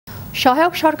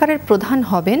সহায়ক সরকারের প্রধান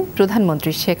হবেন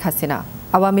প্রধানমন্ত্রী শেখ হাসিনা।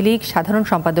 আওয়ামী লীগ সাধারণ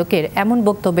সম্পাদকের এমন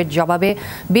বক্তব্যের জবাবে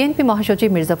বিএনপি মহাসচিব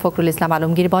মির্জা ফখরুল ইসলাম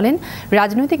আলমগীর বলেন,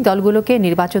 রাজনৈতিক দলগুলোকে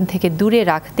নির্বাচন থেকে দূরে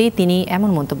রাখতেই তিনি এমন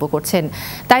মন্তব্য করছেন।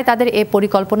 তাই তাদের এ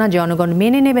পরিকল্পনা জনগণ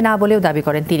মেনে নেবে না বলেও দাবি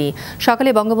করেন তিনি। সকালে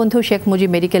বঙ্গবন্ধু শেখ মুজিব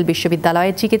মেডিকেল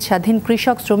বিশ্ববিদ্যালয়ে চিকিৎসাধীন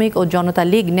কৃষক, শ্রমিক ও জনতা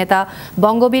লীগ নেতা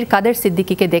বঙ্গবীর কাদের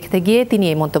সিদ্দিকীকে দেখতে গিয়ে তিনি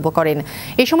এই মন্তব্য করেন।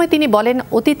 এ সময় তিনি বলেন,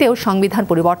 অতীতেও সংবিধান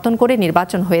পরিবর্তন করে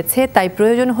নির্বাচন হয়েছে, তাই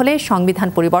প্রয়োজন হলে সংবিধান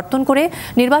পরিবর্তন করে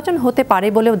নির্বাচন হতে পারে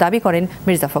বলেও দাবি করেন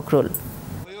মির্জা ফখরুল।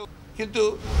 কিন্তু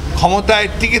ক্ষমতায়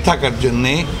টিকে থাকার জন্য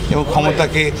এবং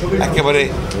ক্ষমতাকে একেবারে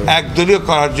একদলীয়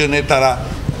করার জন্য তারা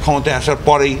ক্ষমতায় আসার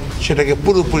পরেই সেটাকে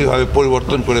পুরোপুরিভাবে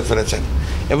পরিবর্তন করে ফেলেছেন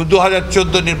এবং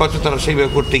 2014 নির্বাচন তারা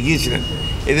সেইভাবে করতে গিয়েছিলেন।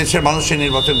 এদেশের মানুষ সেই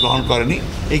নির্বাচন গ্রহণ করেনি।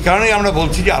 এই কারণেই আমরা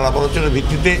বলছি যে আলাপ আলোচনার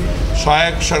ভিত্তিতে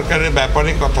সহায়ক সরকারের ব্যাপারে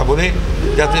কথা বলে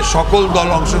যাতে সকল দল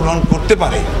অংশগ্রহণ করতে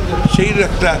পারে সেই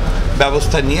একটা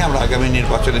ব্যবস্থা নিয়ে আমরা আগামী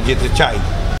নির্বাচনে যেতে চাই।